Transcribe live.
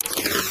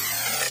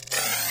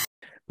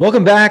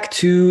Welcome back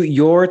to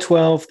Your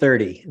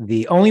 1230,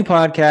 the only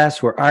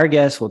podcast where our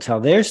guests will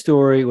tell their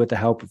story with the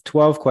help of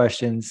 12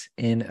 questions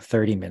in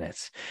 30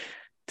 minutes.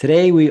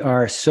 Today, we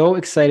are so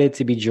excited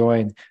to be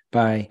joined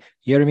by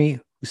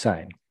Urmi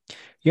Hossain.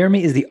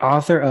 Urmi is the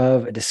author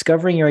of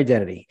Discovering Your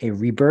Identity, a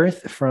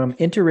rebirth from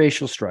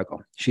interracial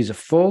struggle. She's a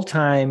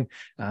full-time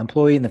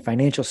employee in the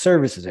financial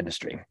services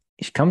industry.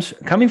 She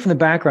coming from the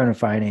background of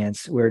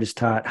finance, where it is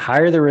taught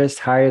higher the risk,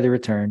 higher the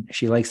return.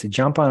 She likes to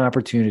jump on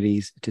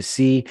opportunities to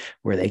see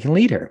where they can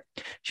lead her.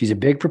 She's a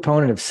big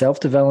proponent of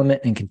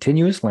self-development and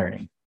continuous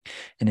learning.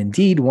 And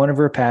indeed, one of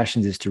her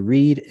passions is to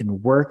read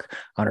and work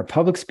on her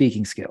public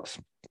speaking skills.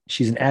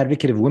 She's an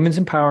advocate of women's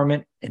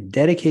empowerment and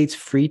dedicates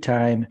free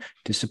time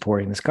to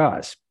supporting this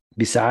cause.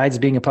 Besides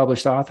being a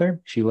published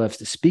author, she loves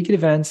to speak at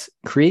events,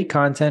 create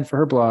content for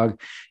her blog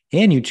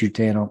and YouTube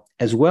channel,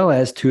 as well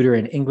as tutor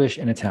in English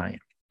and Italian.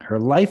 Her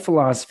life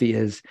philosophy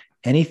is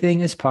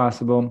anything is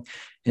possible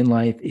in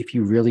life if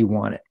you really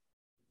want it.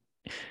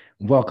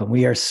 Welcome.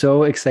 We are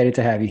so excited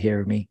to have you here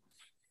with me.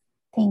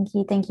 Thank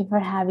you. Thank you for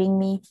having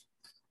me.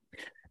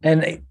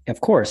 And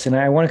of course, and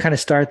I want to kind of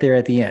start there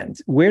at the end.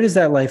 Where does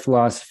that life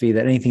philosophy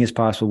that anything is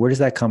possible, where does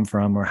that come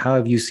from, or how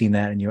have you seen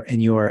that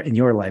in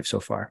your life so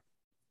far?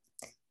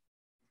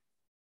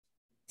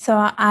 So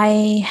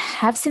I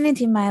have seen it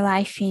in my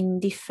life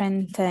in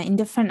different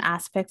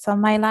aspects of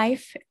my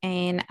life,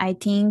 and I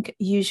think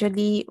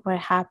usually what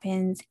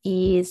happens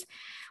is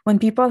when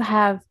people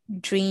have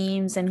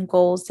dreams and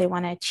goals they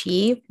want to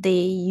achieve, they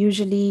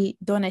usually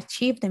don't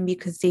achieve them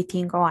because they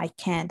think, "Oh, I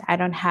can't. I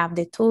don't have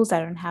the tools. I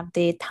don't have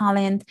the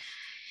talent.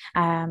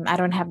 I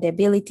don't have the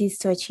abilities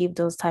to achieve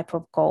those type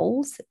of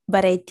goals."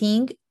 But I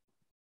think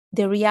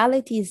the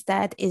reality is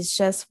that it's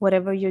just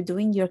whatever you're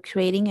doing, you're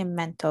creating a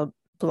mental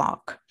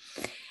block.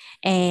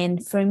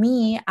 And for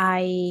me,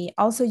 I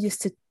also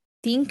used to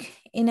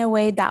think in a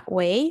way that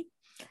way.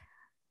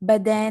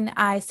 But then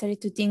I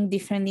started to think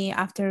differently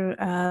after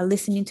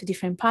listening to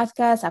different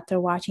podcasts, after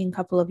watching a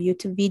couple of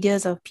YouTube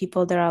videos of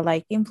people that are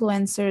like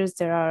influencers,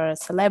 there are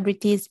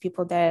celebrities,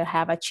 people that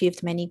have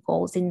achieved many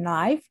goals in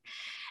life.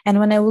 And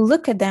when I will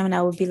look at them and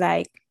I will be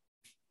like,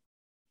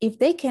 if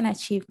they can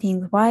achieve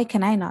things, why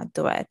can I not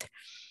do it?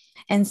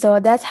 And so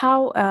that's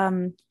how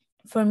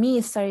for me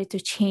it started to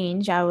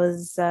change.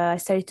 I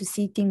started to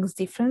see things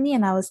differently,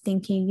 and I was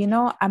thinking,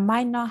 I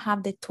might not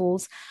have the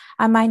tools,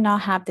 I might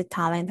not have the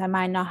talent, I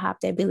might not have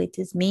the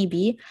abilities,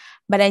 maybe,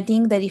 but I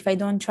think that if I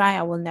don't try,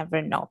 I will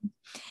never know.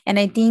 And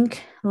I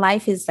think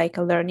life is like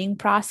a learning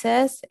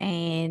process,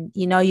 and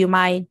you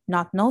might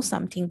not know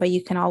something, but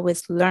you can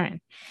always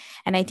learn.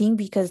 And I think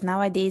because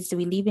nowadays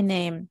we live in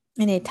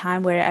a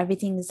time where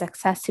everything is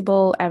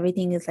accessible,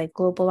 everything is like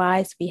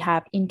globalized, we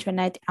have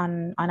internet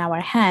on our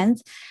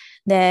hands,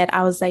 that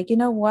I was like, you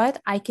know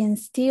what, I can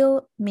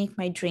still make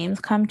my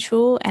dreams come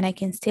true and I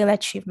can still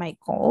achieve my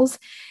goals.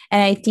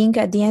 And I think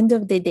at the end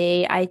of the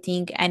day, I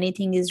think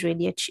anything is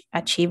really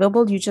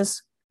achievable. You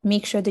just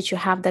make sure that you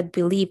have that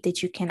belief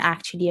that you can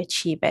actually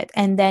achieve it.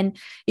 And then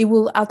it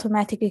will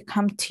automatically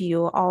come to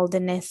you all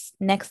the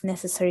next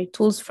necessary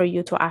tools for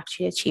you to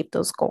actually achieve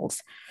those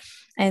goals.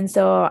 And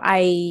so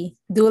I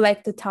do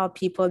like to tell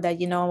people that,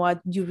 you know what,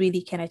 you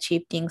really can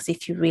achieve things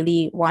if you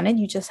really want it.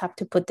 You just have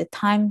to put the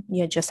time,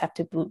 you just have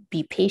to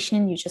be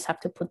patient, you just have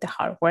to put the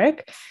hard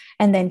work,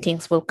 and then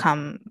things will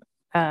come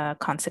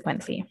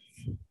consequently.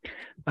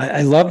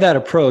 I love that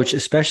approach,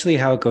 especially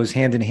how it goes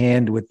hand in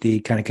hand with the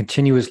kind of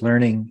continuous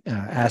learning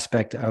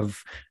aspect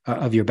of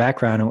your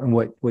background and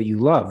what you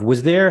love.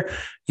 Was there,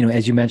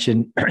 as you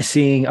mentioned,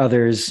 seeing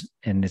others,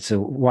 and it's a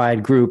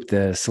wide group,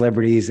 the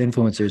celebrities,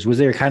 influencers, was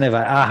there kind of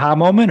an aha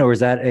moment, or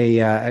was that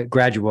a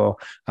gradual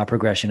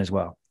progression as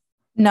well?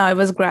 No, it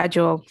was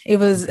gradual.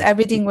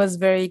 Everything was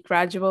very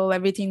gradual.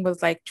 Everything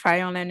was like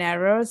trial and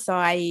error. So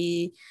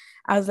I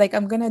was like,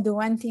 I'm going to do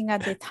one thing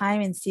at a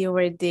time and see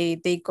where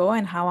they go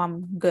and how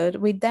I'm good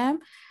with them.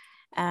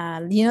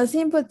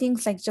 Simple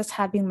things like just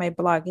having my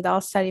blog. It all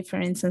started, for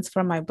instance,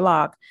 from my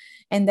blog.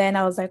 And then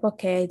I was like,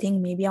 okay, I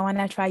think maybe I want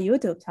to try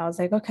YouTube. So I was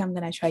like, okay, I'm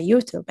going to try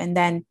YouTube. And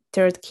then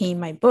third came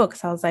my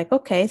books. I was like,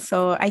 okay,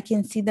 so I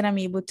can see that I'm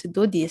able to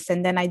do this.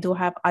 And then I do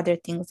have other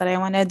things that I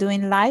want to do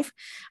in life.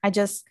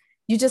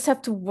 You just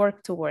have to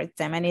work towards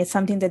them. And it's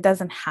something that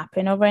doesn't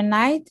happen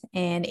overnight,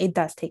 and it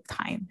does take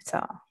time.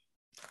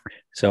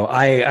 So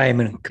I am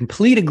in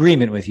complete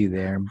agreement with you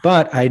there,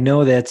 but I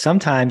know that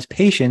sometimes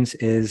patience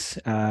is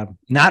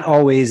not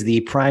always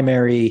the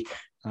primary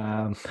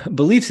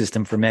belief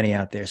system for many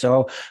out there.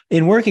 So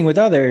in working with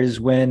others,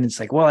 when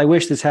it's like, well, I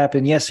wish this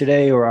happened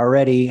yesterday or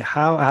already,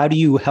 how do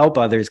you help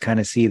others kind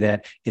of see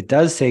that it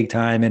does take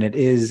time and it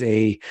is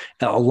a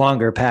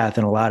longer path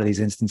in a lot of these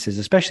instances,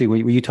 especially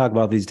when you talk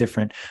about these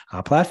different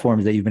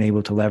platforms that you've been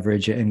able to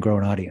leverage and grow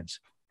an audience?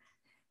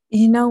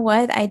 You know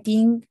what? I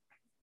think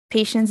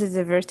patience is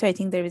a virtue. I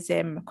think there is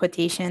a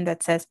quotation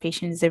that says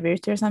patience is a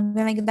virtue or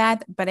something like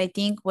that. But I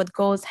think what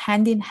goes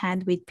hand in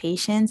hand with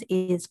patience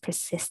is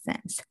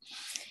persistence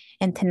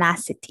and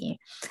tenacity.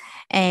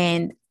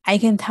 And I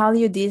can tell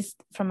you this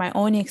from my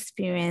own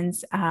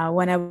experience.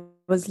 When I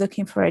was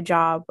looking for a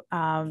job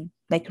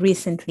like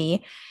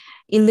recently,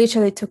 it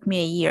literally took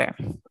me a year.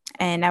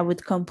 And I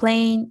would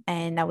complain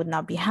and I would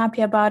not be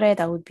happy about it.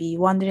 I would be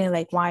wondering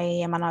like, why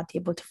am I not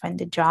able to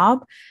find a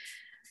job?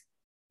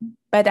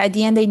 But at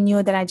the end, I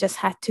knew that I just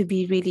had to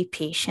be really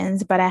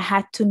patient, but I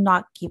had to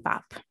not give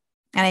up.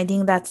 And I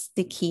think that's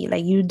the key.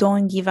 Like, you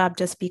don't give up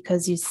just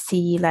because you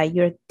see like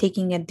you're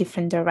taking a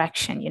different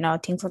direction,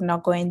 things are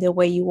not going the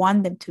way you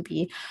want them to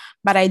be.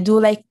 But I do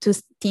like to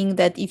think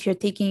that if you're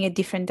taking a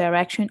different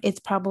direction, it's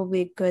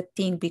probably a good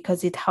thing,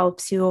 because it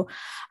helps you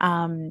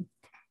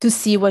to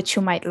see what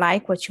you might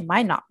like, what you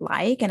might not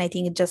like. And I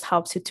think it just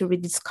helps you to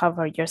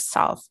rediscover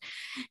yourself.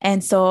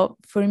 And so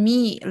for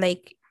me,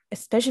 like,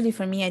 especially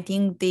for me, I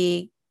think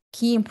the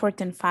key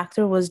important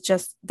factor was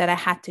just that I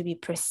had to be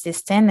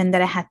persistent and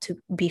that I had to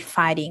be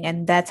fighting.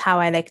 And that's how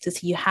I like to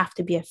see you have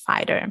to be a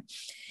fighter.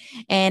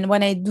 And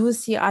when I do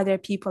see other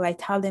people, I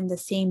tell them the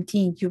same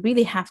thing. You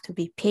really have to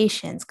be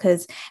patient,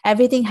 because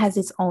everything has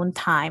its own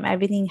time.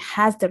 Everything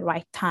has the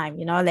right time.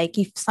 Like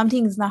if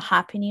something is not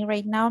happening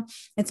right now,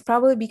 it's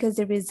probably because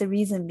there is a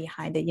reason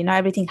behind it.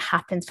 Everything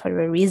happens for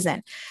a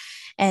reason.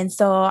 And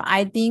so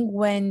I think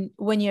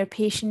when you're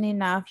patient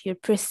enough, you're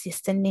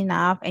persistent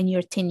enough, and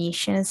you're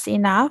tenacious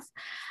enough,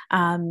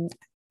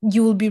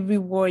 you will be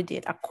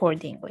rewarded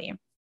accordingly.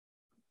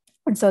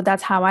 And so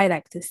that's how I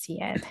like to see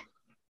it.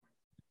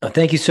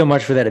 Thank you so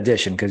much for that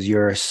addition, because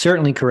you're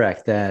certainly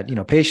correct that,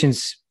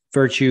 patience,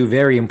 virtue,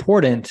 very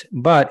important.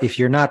 But if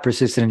you're not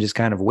persistent and just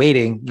kind of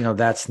waiting,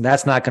 that's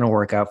not going to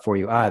work out for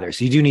you either.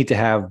 So you do need to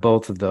have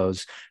both of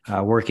those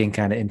working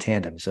kind of in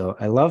tandem. So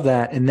I love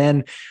that. And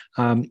then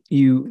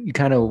you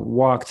kind of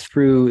walked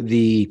through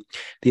the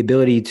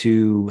ability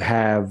to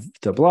have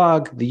the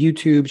blog, the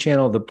YouTube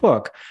channel, the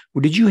book.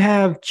 Did you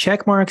have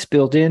check marks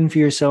built in for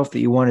yourself that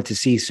you wanted to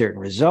see certain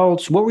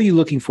results? What were you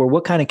looking for?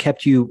 What kind of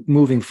kept you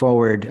moving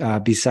forward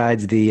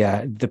besides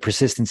the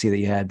persistency that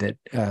you had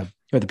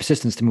or the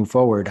persistence to move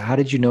forward? How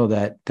did you know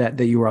that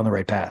you were on the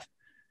right path?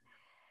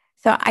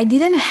 So I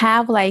didn't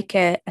have like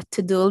a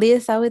to-do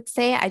list, I would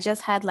say. I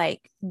just had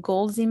like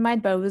goals in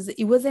mind, but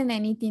it wasn't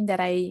anything that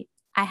I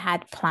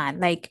had planned.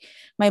 Like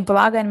my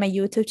blog and my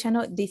YouTube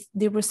channel,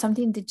 there was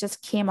something that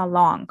just came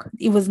along.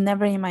 It was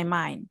never in my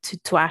mind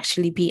to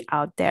actually be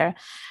out there.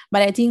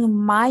 But I think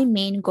my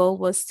main goal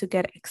was to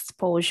get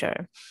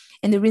exposure.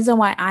 And the reason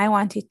why I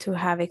wanted to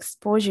have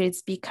exposure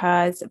is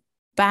because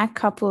back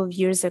a couple of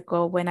years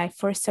ago, when I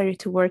first started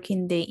to work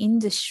in the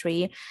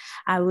industry,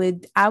 I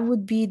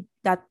would be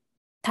that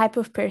type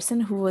of person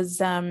who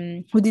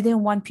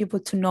didn't want people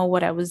to know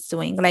what I was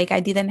doing. Like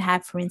I didn't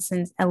have, for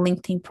instance, a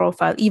LinkedIn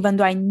profile, even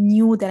though I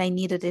knew that I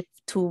needed it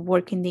to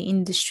work in the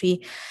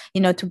industry,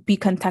 to be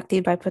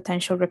contacted by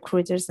potential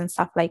recruiters and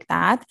stuff like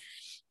that.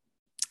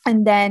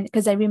 And then,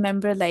 because I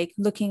remember like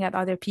looking at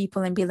other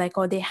people and be like,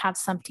 oh, they have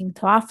something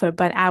to offer,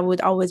 but I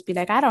would always be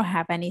like, I don't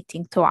have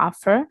anything to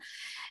offer.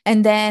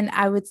 And then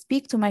I would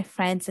speak to my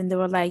friends and they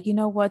were like, you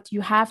know what,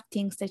 you have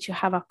things that you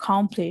have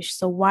accomplished.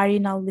 So why are you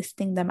not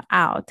listing them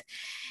out?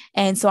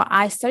 And so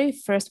I started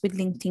first with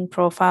LinkedIn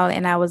profile,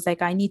 and I was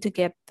like, I need to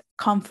get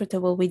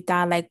comfortable with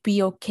that, like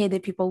be okay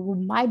that people who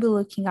might be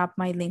looking up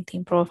my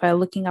LinkedIn profile,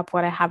 looking up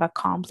what I have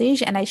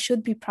accomplished, and I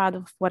should be proud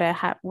of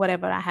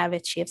whatever I have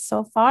achieved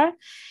so far.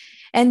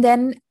 And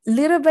then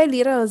little by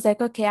little, I was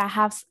like, okay, I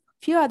have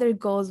few other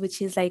goals,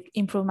 which is like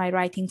improve my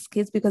writing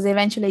skills, because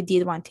eventually I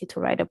did wanted to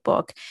write a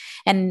book.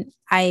 And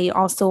I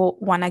also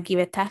want to give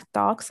a TED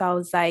talk. So I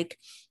was like,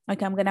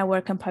 okay, I'm going to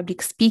work on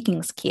public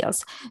speaking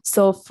skills.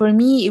 So for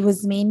me, it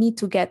was mainly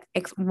to get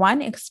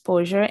one,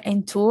 exposure,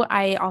 and two,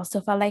 I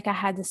also felt like I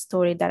had a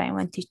story that I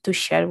wanted to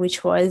share,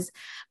 which was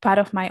part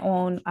of my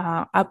own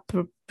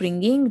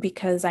upbringing,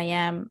 because I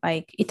am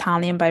like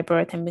Italian by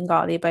birth and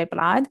Bengali by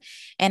blood.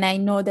 And I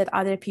know that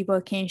other people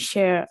can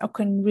share or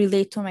can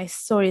relate to my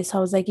story. So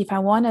I was like, if I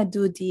want to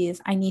do this,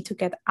 I need to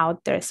get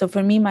out there. So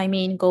for me, my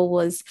main goal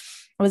was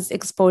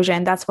exposure,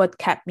 and that's what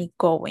kept me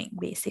going,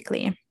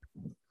 basically.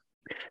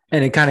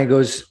 And it kind of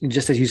goes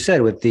just as you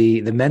said with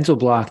the mental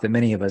block that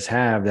many of us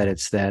have, that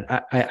it's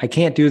that I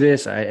can't do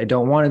this. I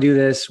don't want to do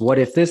this. What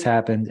if this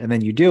happened? And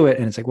then you do it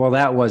and it's like, well,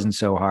 that wasn't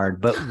so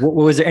hard. But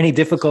was there any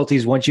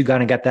difficulties once you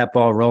kind of got that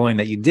ball rolling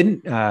that you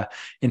didn't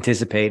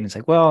anticipate? And it's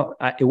like, well,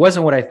 it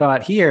wasn't what I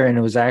thought here, and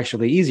it was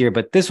actually easier,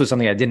 but this was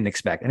something I didn't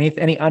expect.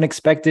 Any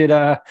unexpected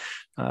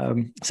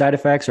side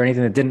effects or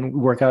anything that didn't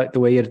work out the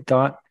way you had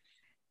thought?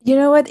 You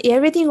know what?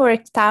 Everything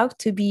worked out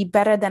to be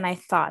better than I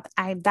thought.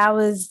 That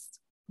was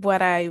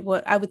what I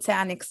would say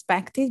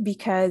unexpected,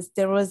 because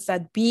there was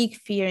that big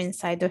fear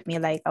inside of me.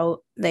 Like,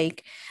 oh,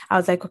 like I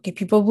was like, okay,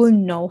 people will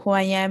know who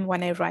I am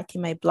when I write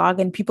in my blog,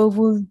 and people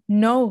will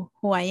know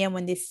who I am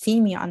when they see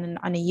me on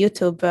a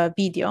YouTube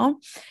video.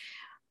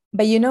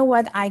 But you know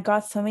what? I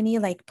got so many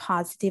like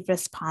positive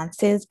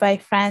responses by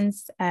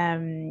friends,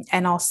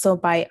 and also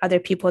by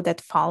other people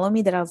that follow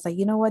me, that I was like,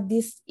 you know what?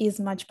 This is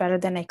much better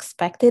than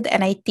expected.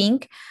 And I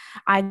think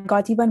I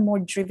got even more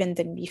driven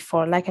than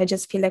before. Like, I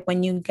just feel like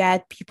when you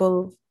get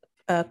people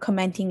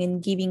commenting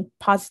and giving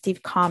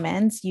positive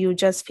comments, you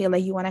just feel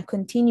like you want to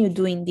continue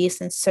doing this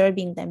and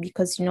serving them,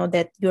 because you know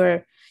that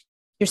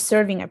you're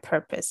serving a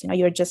purpose.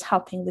 You're just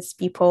helping these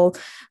people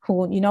who,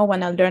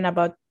 want to learn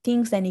about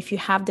things. And if you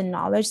have the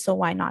knowledge, so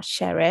why not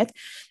share it?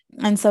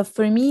 And so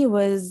for me,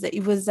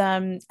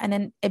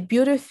 a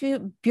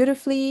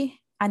beautifully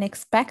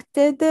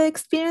unexpected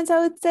experience, I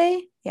would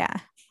say. Yeah.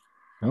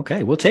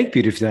 Okay, we'll take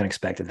beautifully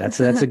unexpected. That's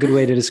a good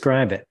way to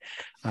describe it.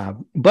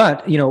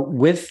 But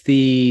with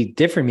the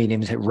different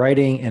mediums,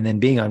 writing and then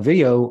being on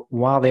video,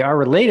 while they are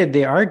related,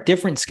 they are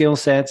different skill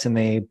sets, and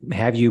they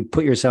have you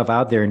put yourself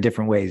out there in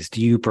different ways.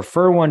 Do you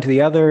prefer one to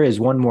the other? Is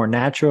one more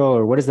natural,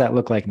 or what does that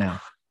look like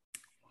now?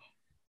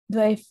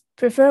 Do I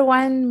prefer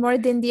one more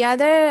than the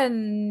other?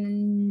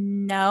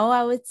 No,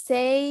 I would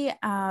say.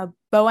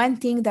 But one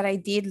thing that I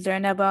did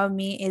learn about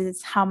me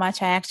is how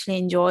much I actually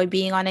enjoy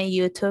being on a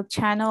YouTube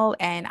channel.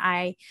 And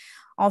I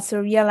also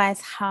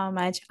realized how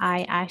much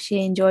I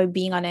actually enjoy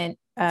being on a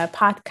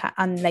podcast,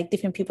 on like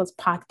different people's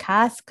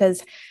podcasts,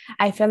 because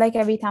I feel like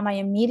every time I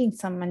am meeting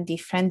someone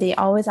different, they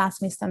always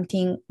ask me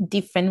something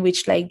different,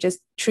 which like just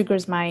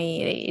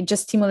it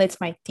just stimulates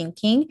my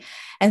thinking.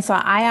 And so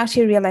I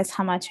actually realized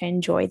how much I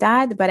enjoy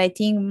that. But I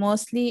think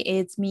mostly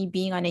it's me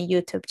being on a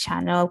YouTube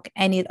channel.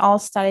 And it all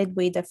started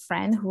with a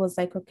friend who was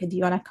like, okay, do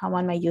you want to come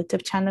on my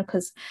YouTube channel?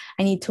 Because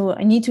I need to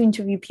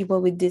interview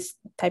people with this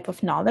type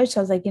of knowledge.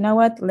 So I was like, you know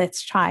what,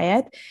 let's try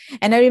it.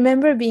 And I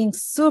remember being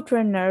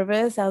super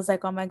nervous. I was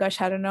like, oh my gosh,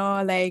 I don't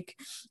know, like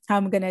how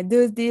I'm gonna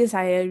do this.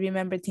 I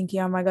remember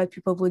thinking, oh my God,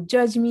 people would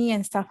judge me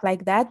and stuff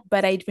like that.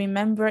 But I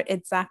remember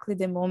exactly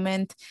the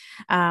moment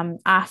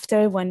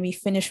after when we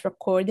finished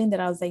recording that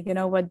I was like, you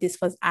know what, this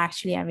was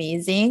actually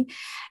amazing.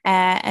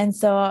 And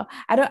so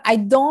I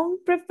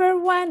don't prefer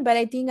one, but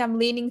I think I'm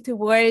leaning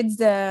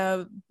towards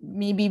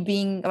maybe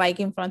being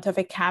like in front of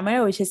a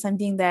camera, which is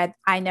something that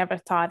I never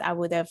thought I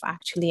would have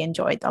actually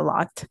enjoyed a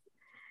lot.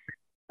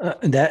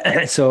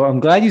 So I'm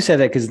glad you said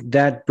that, because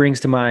that brings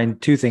to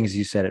mind two things.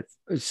 You said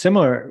it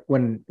similar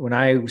when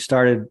I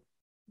started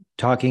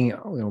talking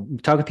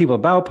to people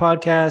about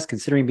podcasts,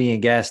 considering being a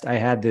guest. I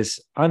had this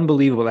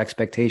unbelievable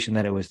expectation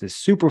that it was this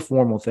super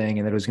formal thing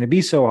and that it was going to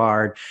be so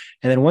hard.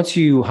 And then once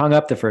you hung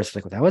up the first,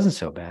 like, well, that wasn't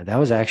so bad. That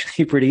was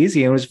actually pretty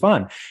easy and it was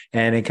fun.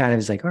 And it kind of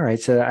is like, all right,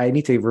 so I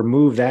need to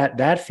remove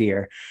that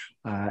fear.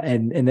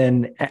 And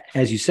then,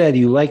 as you said,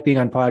 you like being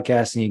on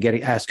podcasts and you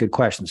get asked good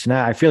questions. So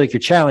now I feel like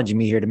you're challenging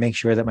me here to make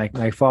sure that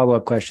my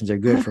follow-up questions are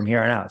good from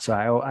here on out. So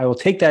I will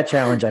take that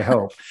challenge, I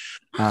hope.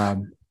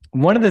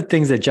 One of the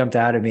things that jumped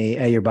out at me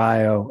at your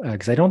bio,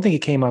 because I don't think it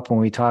came up when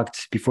we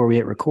talked before we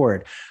hit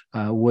record,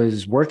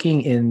 was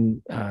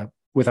working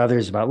with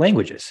others about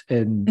languages,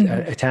 and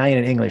Italian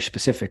and English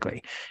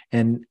specifically.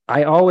 And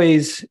I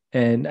always,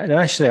 and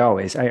actually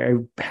always, I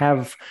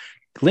have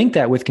link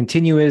that with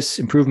continuous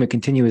improvement,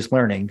 continuous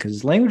learning,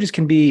 because languages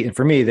can be, and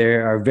for me, they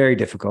are very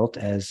difficult.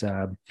 As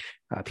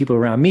people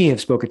around me have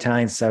spoke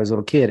Italian since I was a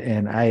little kid,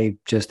 and I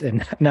just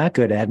am not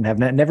good at it and have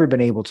never been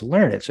able to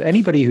learn it. So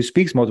anybody who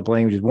speaks multiple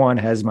languages, one,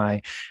 has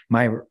my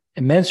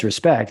immense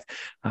respect.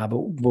 But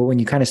when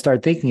you kind of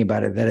start thinking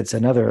about it, that it's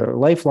another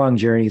lifelong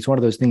journey. It's one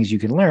of those things you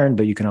can learn,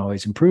 but you can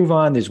always improve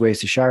on. There's ways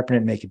to sharpen it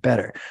and make it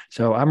better.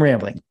 So I'm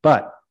rambling,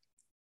 but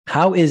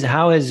have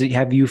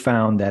you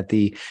found that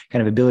the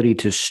kind of ability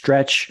to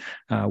stretch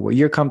what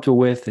you're comfortable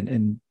with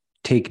and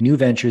take new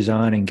ventures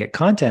on and get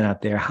content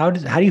out there, how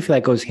do you feel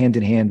that goes hand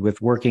in hand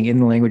with working in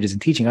the languages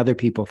and teaching other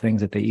people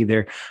things that they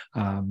either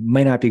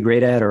might not be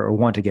great at or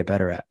want to get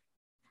better at?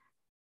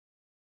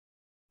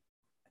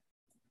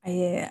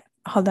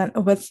 Hold on,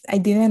 I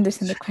didn't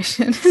understand the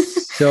question.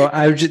 So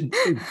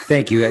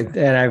thank you.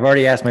 And I've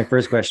already asked my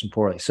first question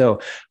poorly. So,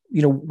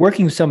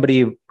 working with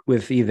somebody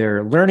with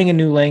either learning a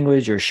new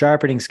language or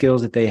sharpening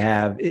skills that they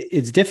have,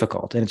 it's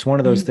difficult. And it's one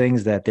of those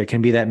things that there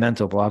can be that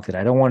mental block that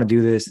I don't want to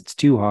do this. It's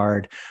too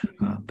hard.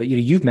 But,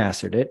 you've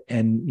mastered it.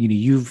 And,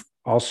 you've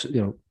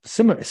also,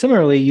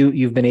 similarly,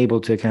 you've been able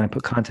to kind of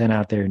put content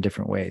out there in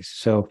different ways.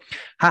 So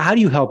how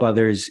do you help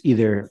others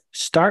either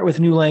start with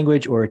a new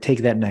language or take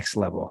that next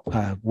level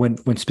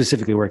when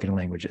specifically working in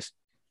languages?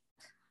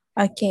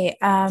 Okay.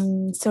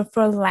 So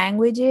for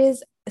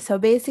languages, so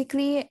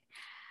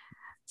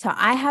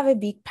I have a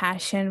big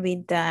passion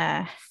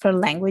for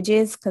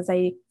languages because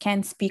I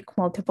can speak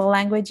multiple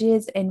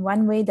languages. And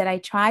one way that I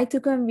try to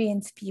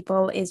convince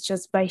people is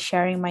just by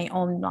sharing my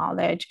own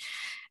knowledge.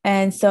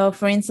 And so,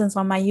 for instance,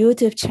 on my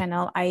YouTube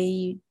channel,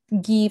 I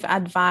give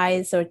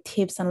advice or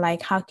tips on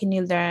like how can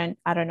you learn,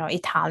 I don't know,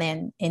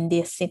 Italian in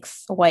these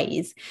 6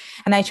 ways.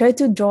 And I try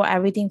to draw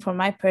everything from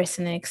my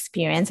personal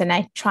experience, and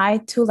I try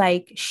to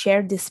like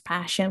share this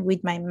passion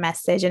with my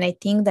message. And I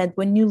think that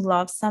when you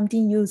love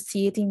something, you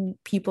see it in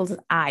people's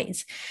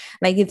eyes.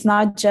 Like it's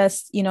not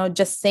just,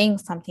 just saying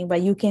something,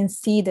 but you can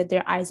see that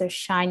their eyes are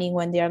shining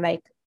when they're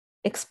like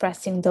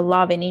expressing the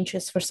love and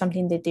interest for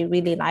something that they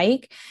really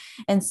like.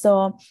 And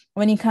so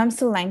when it comes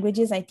to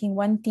languages, I think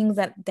one thing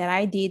that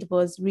I did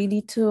was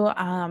really to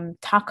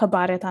talk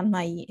about it on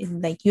my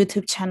like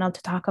YouTube channel,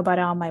 to talk about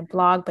it on my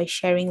blog by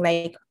sharing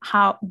like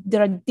how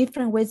there are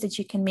different ways that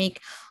you can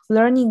make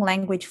learning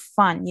language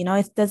fun.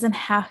 It doesn't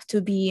have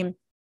to be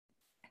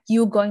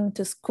you going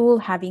to school,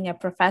 having a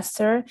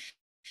professor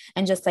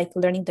and just like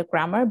learning the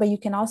grammar, but you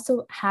can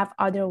also have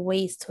other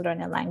ways to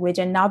learn a language.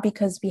 And now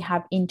because we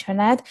have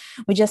internet,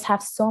 we just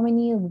have so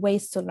many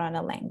ways to learn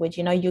a language.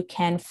 You know, you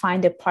can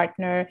find a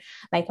partner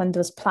like on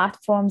those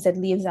platforms that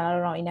lives, I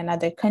don't know, in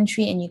another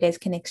country, and you guys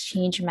can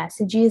exchange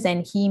messages,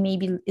 and he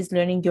maybe is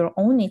learning your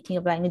own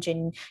native language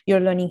and you're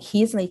learning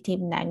his native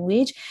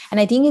language. And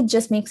I think it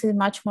just makes it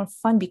much more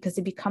fun because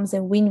it becomes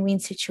a win-win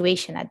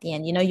situation at the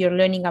end. You know, you're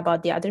learning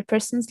about the other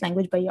person's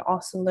language, but you're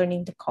also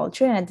learning the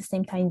culture, and at the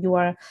same time you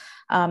are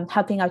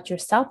helping out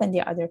yourself and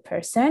the other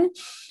person.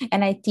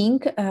 And I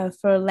think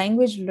for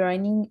language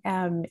learning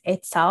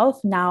itself,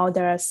 now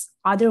there's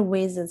other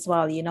ways as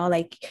well, you know,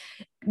 like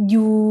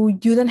you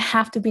don't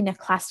have to be in a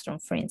classroom.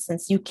 For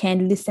instance, you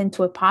can listen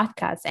to a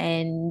podcast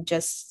and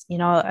just, you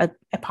know,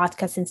 a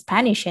podcast in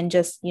Spanish, and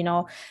just, you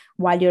know,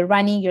 while you're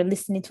running, you're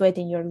listening to it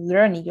and you're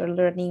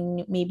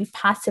learning maybe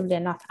passively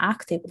and not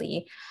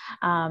actively.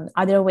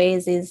 Other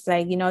ways is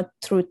like, you know,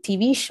 through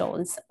TV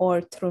shows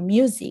or through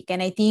music.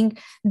 And I think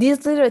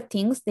these little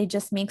things, they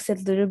just makes it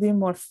a little bit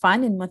more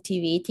fun and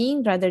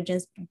motivating rather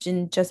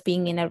than just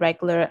being in a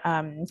regular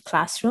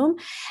classroom.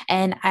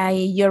 And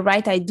you're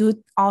right, I do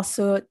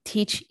also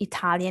teach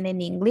Italian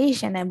and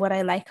English. And then what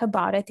I like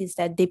about it is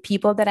that the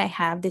people that I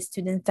have, the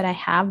students that I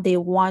have, they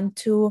want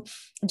to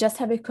just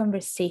have a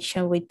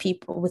conversation with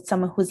people, with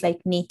someone who's like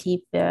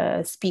native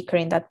speaker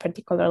in that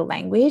particular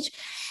language.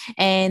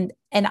 And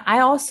I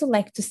also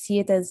like to see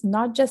it as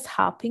not just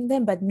helping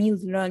them, but me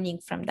learning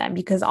from them,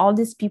 because all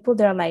these people,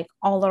 they're like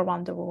all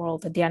around the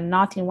world. They are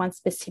not in one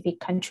specific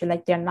country.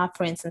 Like they're not,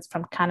 for instance,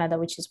 from Canada,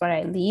 which is where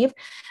I live,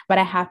 but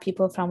I have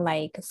people from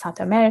like South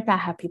America, I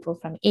have people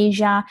from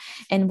Asia.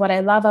 And what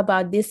I love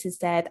about this is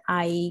that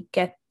I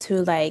get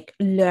to like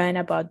learn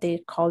about their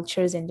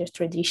cultures and their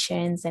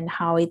traditions and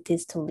how it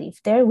is to live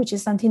there, which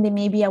is something that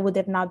maybe I would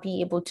have not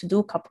been able to do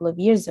a couple of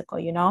years ago,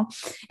 you know.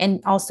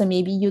 And also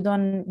maybe you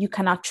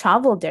cannot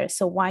travel there,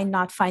 so why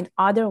not find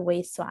other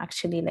ways to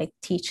actually like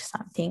teach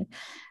something.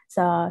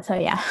 So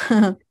yeah.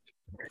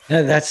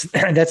 No, that's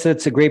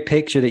a great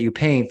picture that you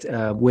paint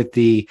with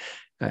the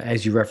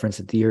as you referenced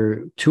it,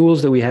 your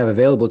tools that we have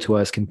available to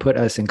us can put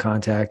us in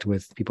contact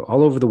with people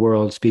all over the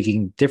world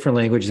speaking different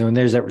languages. And when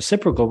there's that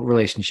reciprocal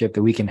relationship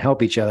that we can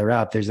help each other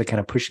out, there's that kind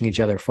of pushing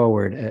each other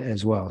forward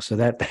as well. So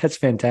that's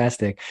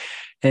fantastic.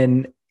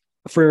 And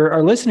for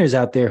our listeners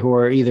out there who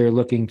are either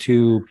looking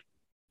to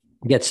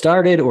get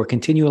started or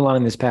continue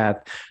along this path,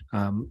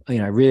 I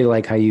really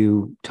like how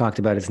you talked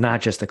about it's not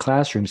just a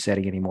classroom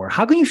setting anymore.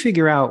 How can you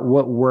figure out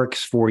what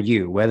works for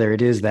you, whether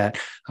it is that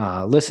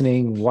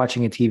listening,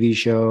 watching a TV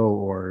show,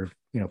 or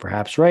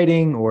perhaps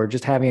writing, or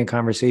just having a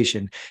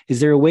conversation?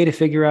 Is there a way to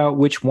figure out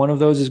which one of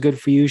those is good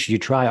for you? Should you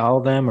try all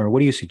of them, or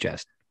what do you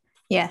suggest?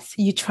 Yes,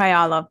 you try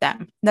all of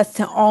them. That's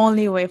the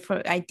only way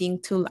for, I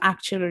think, to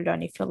actually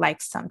learn if you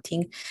like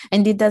something.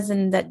 And it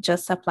doesn't that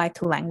just apply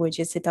to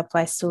languages, it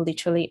applies to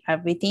literally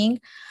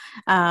everything.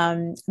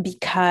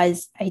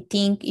 Because I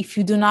think if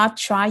you do not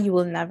try, you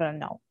will never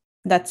know.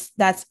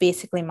 That's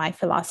basically my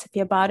philosophy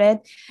about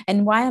it.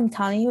 And why I'm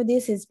telling you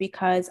this is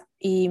because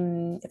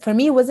for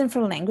me, it wasn't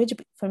for language,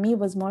 but for me, it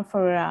was more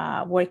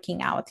for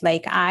working out.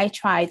 Like I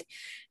tried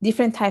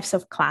different types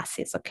of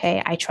classes.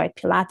 Okay. I tried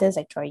Pilates,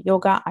 I tried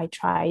yoga, I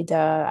tried,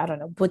 I don't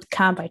know, boot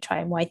camp, I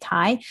tried Muay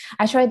Thai.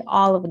 I tried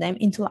all of them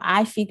until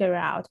I figured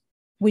out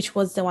which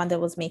was the one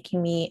that was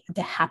making me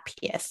the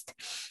happiest.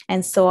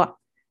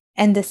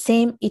 And the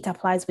same, it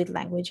applies with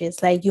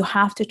languages. Like you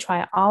have to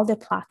try all the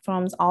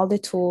platforms, all the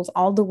tools,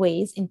 all the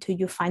ways until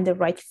you find the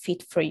right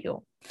fit for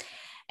you.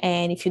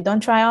 And if you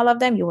don't try all of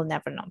them, you will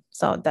never know.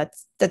 So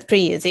that's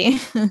pretty easy.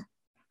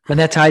 And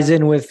that ties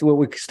in with what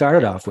we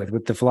started off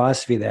with the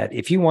philosophy that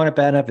if you want it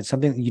bad enough, it's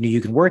something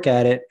you can work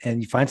at it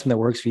and you find something that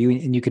works for you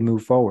and you can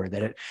move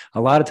forward. A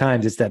lot of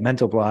times it's that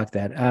mental block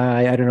that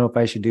I don't know if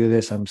I should do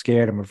this. I'm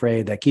scared. I'm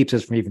afraid, that keeps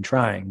us from even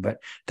trying.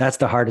 But that's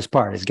the hardest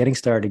part, is getting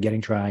started,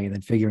 trying, and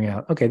then figuring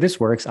out, okay, this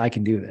works. I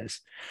can do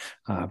this.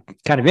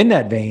 Kind of in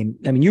that vein,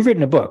 I mean, you've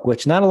written a book,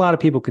 which not a lot of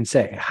people can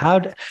say. How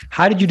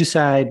did you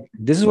decide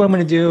this is what I'm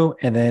going to do?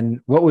 And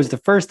then what was the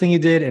first thing you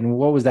did? And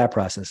what was that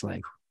process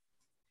like?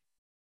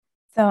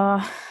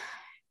 So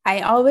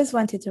I always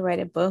wanted to write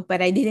a book,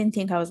 but I didn't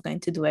think I was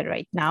going to do it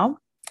right now.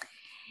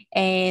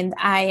 And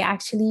I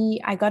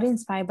got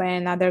inspired by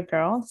another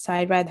girl. So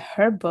I read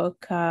her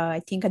book,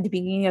 I think at the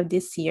beginning of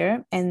this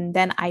year. And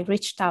then I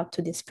reached out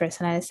to this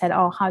person and I said,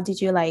 oh, how did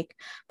you like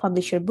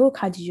publish your book?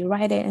 How did you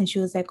write it? And she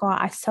was like, oh,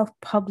 I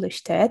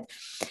self-published it.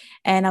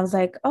 And I was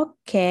like,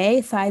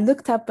 okay. So I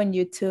looked up on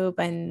YouTube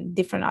and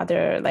different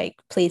other like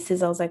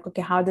places. I was like,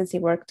 okay, how does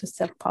it work to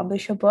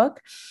self-publish a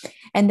book?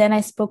 And then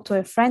I spoke to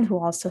a friend who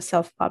also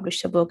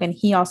self-published a book, and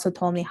he also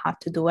told me how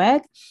to do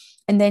it.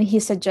 And then he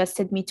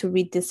suggested me to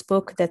read this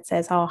book that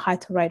says, oh, how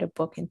to write a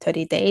book in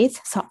 30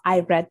 days. So I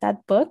read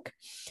that book.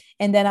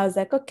 And then I was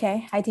like,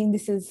 okay, I think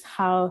this is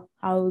how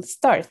I'll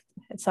start.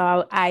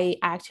 So I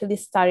actually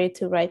started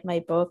to write my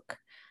book.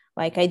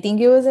 Like, I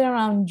think it was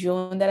around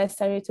June that I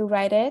started to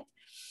write it.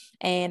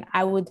 And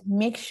I would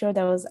make sure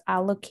that I was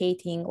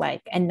allocating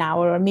like an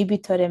hour or maybe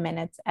 30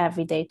 minutes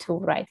every day to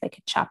write like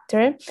a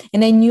chapter.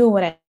 And I knew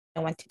what I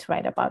wanted to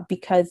write about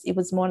because it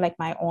was more like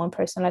my own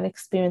personal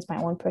experience,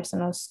 my own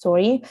personal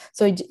story.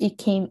 So it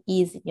came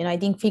easy. I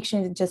think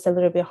fiction is just a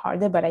little bit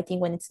harder, but I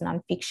think when it's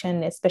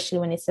nonfiction, especially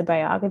when it's a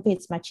biography,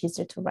 it's much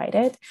easier to write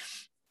it.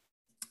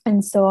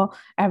 And so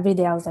every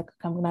day I was like,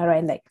 okay, I'm gonna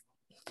write like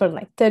for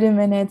like 30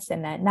 minutes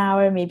and an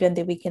hour. Maybe on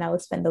the weekend I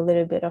would spend a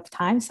little bit of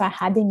time. So I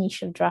had the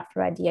initial draft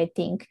ready, I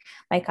think,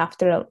 like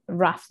after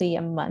roughly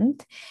a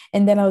month.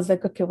 And then I was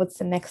like, okay, what's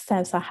the next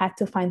step? So I had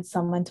to find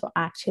someone to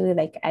actually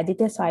like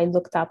edit it. So I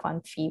looked up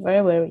on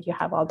Fiverr where you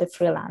have all the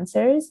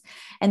freelancers.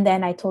 And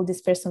then I told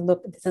this person,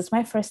 look, this is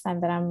my first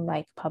time that I'm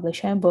like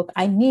publishing a book.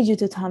 I need you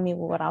to tell me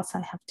what else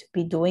I have to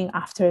be doing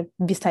after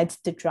besides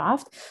the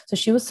draft. So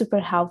she was super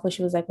helpful.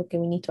 She was like, okay,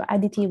 we need to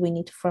edit it. We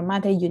need to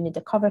format it. You need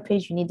the cover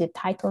page. You need the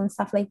title and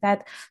stuff like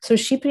that. So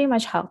she pretty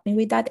much helped me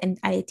with that. And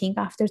I think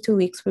after 2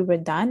 weeks we were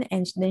done.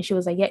 And then she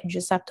was like, yeah, you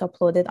just have to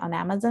upload it on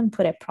Amazon,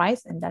 put a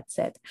price, and that's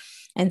it.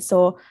 And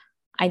so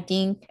I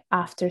think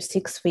after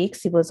 6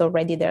 weeks, it was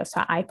already there.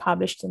 So I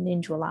published it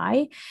in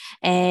July.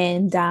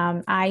 And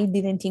I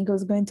didn't think it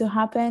was going to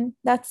happen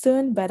that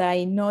soon. But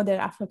I know that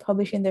after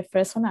publishing the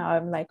first one,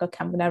 I'm like, okay,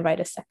 I'm going to write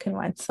a second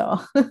one.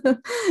 So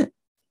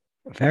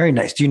Very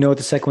nice. Do you know what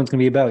the second one's going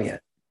to be about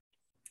yet?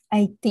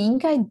 I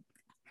think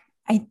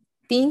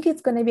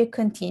it's going to be a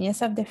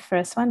continuous of the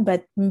first one,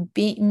 but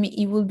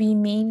it will be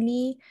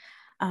mainly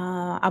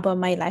about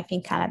my life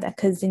in Canada,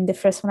 because in the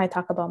first one I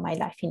talk about my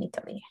life in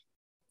Italy.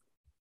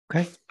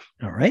 Okay.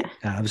 All right.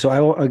 So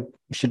I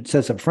should say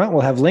this up front.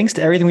 We'll have links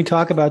to everything we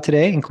talk about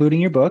today,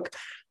 including your book.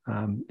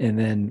 And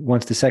then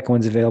once the second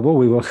one's available,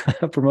 we will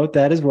promote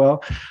that as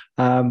well.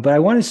 But I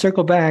want to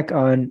circle back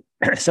on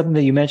something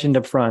that you mentioned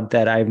up front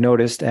that I've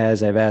noticed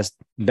as I've asked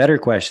better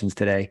questions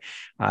today.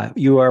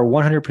 You are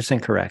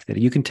 100% correct that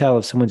you can tell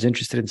if someone's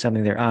interested in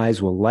something, their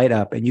eyes will light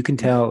up, and you can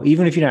tell,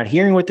 even if you're not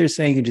hearing what they're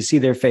saying, you can just see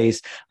their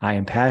face. I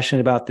am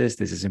passionate about this.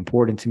 This is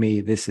important to me.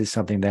 This is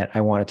something that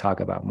I want to talk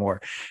about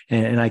more.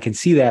 And I can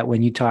see that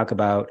when you talk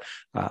about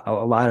a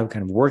lot of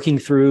kind of working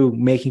through,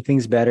 making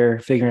things better,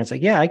 figuring out it's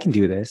like, yeah, I can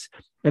do this.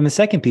 And the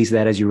second piece of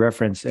that, as you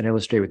reference and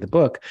illustrate with the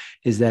book,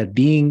 is that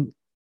being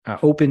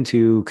open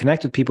to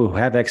connect with people who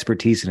have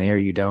expertise in an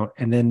area you don't,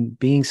 and then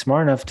being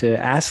smart enough to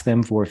ask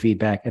them for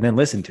feedback and then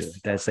listen to it.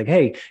 That's like,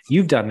 hey,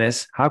 you've done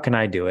this. How can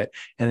I do it?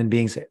 And then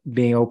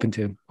being open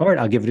to, all right,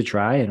 I'll give it a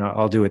try and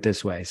I'll do it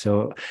this way.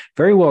 So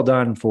very well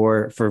done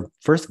for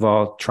first of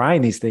all,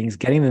 trying these things,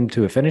 getting them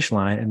to a finish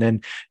line, and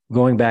then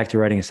going back to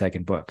writing a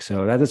second book.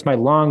 So that's my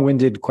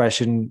long-winded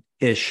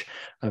question-ish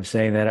of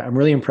saying that I'm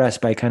really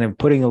impressed by kind of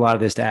putting a lot of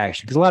this to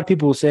action. Because a lot of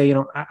people will say,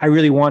 I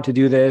really want to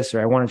do this,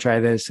 or I want to try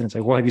this. And it's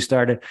like, well, have you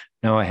started?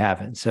 No, I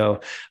haven't.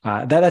 So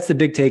that's the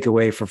big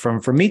takeaway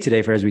from me today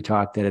as we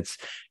talk, that it's,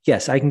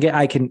 yes,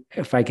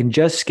 if I can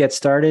just get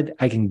started,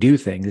 I can do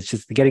things. It's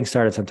just the getting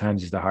started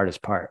sometimes is the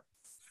hardest part.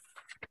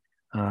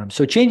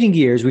 So changing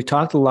gears, we've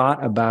talked a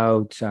lot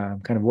about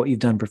kind of what you've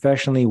done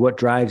professionally, what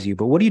drives you,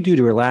 but what do you do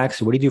to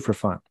relax? What do you do for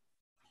fun?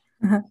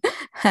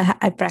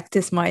 I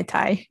practice Muay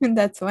Thai.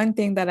 That's one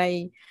thing that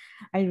I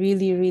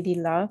really, really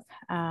love.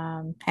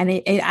 And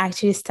I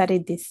actually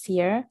started this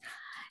year.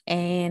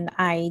 And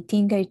I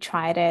think I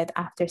tried it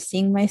after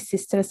seeing my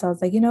sister. So I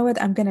was like, you know what?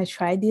 I'm going to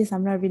try this.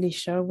 I'm not really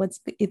sure what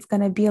it's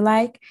going to be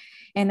like.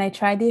 And I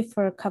tried it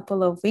for a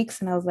couple of weeks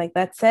and I was like,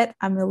 that's it.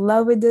 I'm in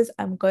love with this.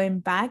 I'm going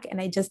back.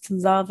 And I just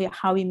love it,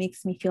 how it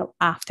makes me feel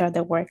after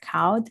the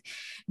workout,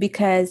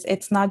 because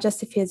it's not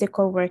just a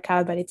physical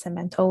workout, but it's a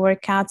mental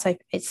workout.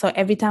 So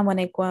every time when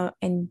I go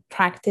and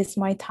practice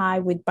Muay Thai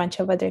with a bunch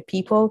of other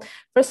people,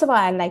 first of all,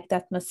 I like the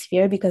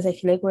atmosphere because I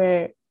feel like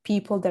we're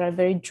people that are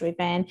very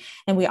driven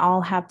and we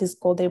all have this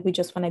goal that we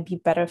just want to be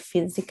better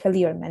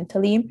physically or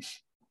mentally.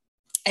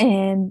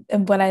 And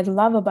what I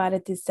love about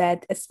it is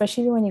that,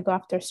 especially when you go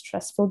after a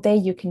stressful day,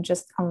 you can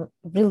just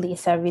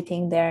release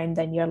everything there, and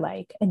then you're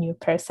like a new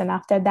person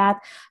after that.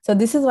 So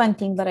this is one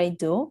thing that I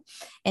do.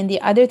 And the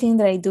other thing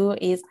that I do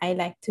is I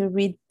like to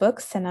read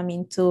books, and I'm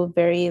into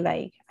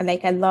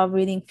I love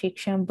reading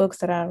fiction books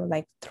that are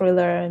like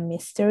thriller and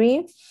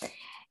mystery.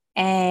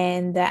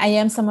 And I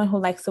am someone who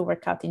likes to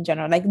work out in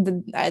general.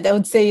 I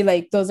would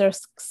say those are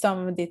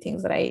some of the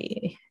things that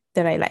I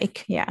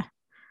like. Yeah.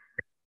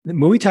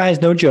 Muay Thai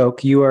is no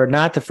joke. You are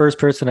not the first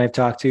person I've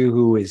talked to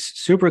who is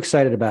super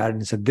excited about it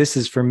and said, this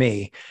is for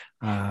me.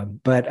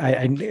 But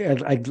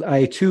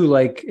I too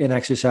like an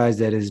exercise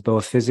that is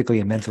both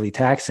physically and mentally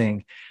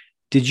taxing.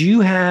 Did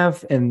you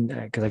have, and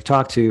because I've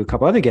talked to a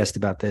couple other guests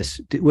about this,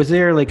 was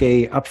there like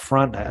a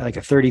upfront, like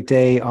a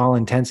 30-day all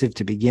intensive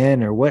to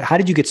begin, or what? How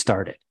did you get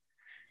started?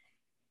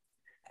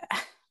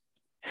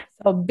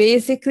 So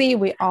basically,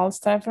 we all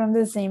start from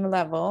the same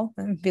level,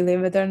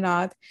 believe it or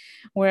not.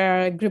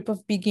 We're a group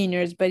of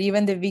beginners, but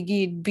even the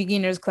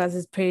beginners class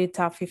is pretty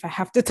tough, if I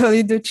have to tell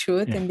you the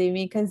truth. And they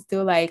make us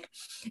do like,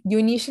 you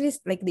initially,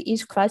 like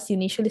each class, you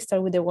initially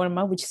start with the warm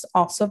up, which is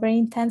also very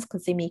intense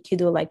because they make you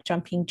do like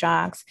jumping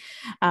jacks.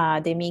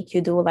 They make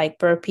you do like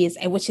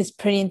burpees, which is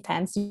pretty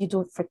intense. You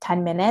do it for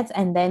 10 minutes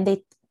and then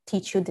they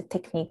teach you the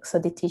technique. So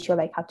they teach you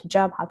like how to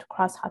jump, how to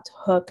cross, how to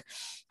hook,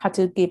 how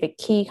to give a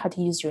kick, how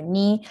to use your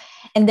knee.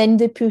 And then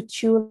they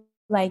put you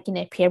like in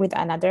a pair with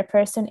another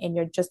person and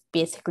you're just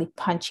basically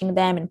punching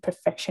them and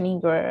perfectioning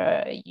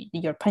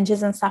your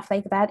punches and stuff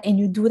like that. And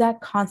you do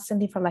that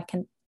constantly for like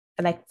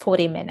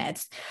 40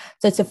 minutes.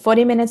 So it's a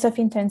 40 minutes of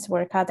intense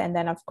workout. And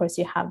then of course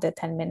you have the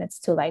 10 minutes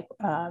to like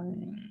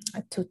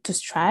to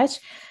stretch.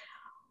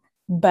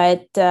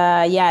 But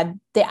yeah,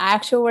 the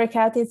actual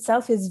workout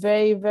itself is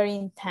very, very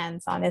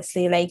intense,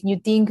 honestly. Like you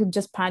think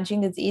just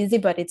punching is easy,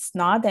 but it's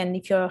not. And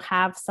if you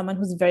have someone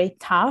who's very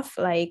tough,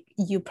 like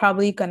you're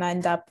probably gonna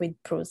end up with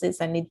bruises.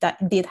 And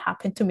that did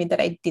happen to me,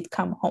 that I did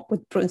come home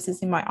with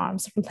bruises in my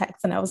arms or legs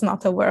and I was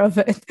not aware of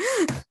it.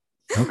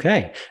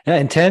 Okay.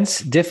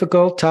 Intense,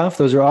 difficult, tough.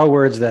 Those are all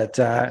words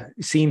that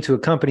seem to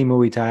accompany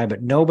Muay Thai,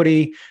 but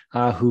nobody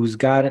who's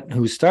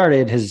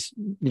started has,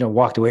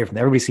 walked away from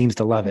it. Everybody seems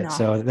to love it. No.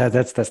 So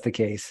that's the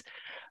case.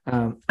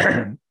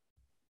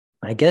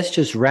 I guess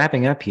just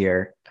wrapping up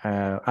here,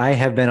 I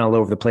have been all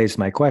over the place with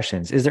my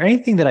questions. Is there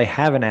anything that I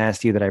haven't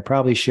asked you that I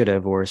probably should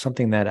have, or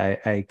something that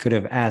I could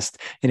have asked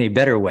in a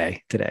better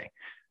way today?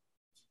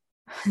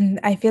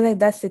 I feel like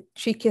that's the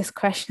trickiest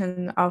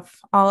question of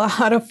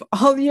out of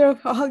all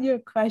your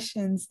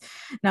questions.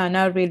 No,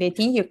 not really. I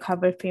think you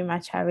covered pretty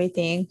much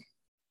everything.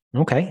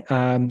 Okay.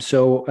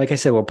 So like I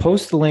said, we'll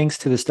post the links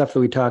to the stuff that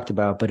we talked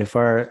about, but if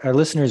our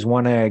listeners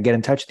want to get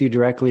in touch with you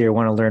directly or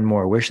want to learn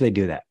more, where should they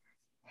do that?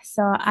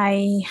 So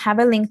I have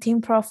a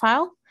LinkedIn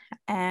profile.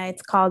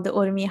 It's called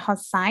Urmi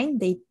Hossain.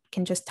 They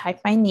can just type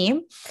my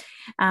name.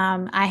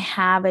 I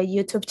have a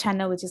YouTube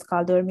channel, which is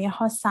called Urmi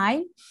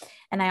Hossain.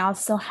 And I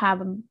also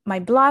have my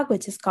blog,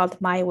 which is called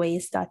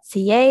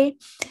myways.ca.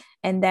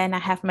 And then I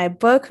have my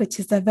book,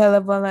 which is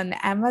available on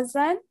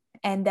Amazon.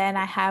 And then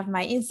I have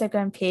my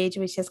Instagram page,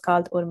 which is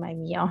called Urmi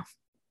Mio.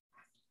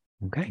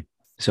 Okay.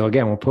 So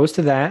again, we'll post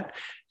to that.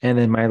 And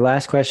then my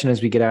last question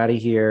as we get out of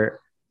here,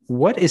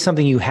 what is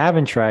something you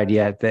haven't tried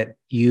yet that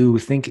you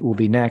think will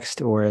be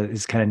next or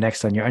is kind of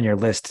next on your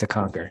list to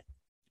conquer?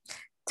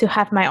 To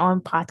have my own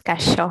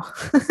podcast show.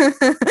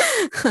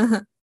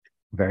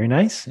 Very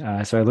nice.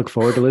 So I look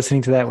forward to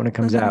listening to that when it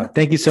comes out.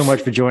 Thank you so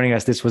much for joining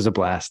us. This was a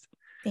blast.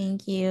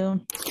 Thank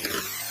you.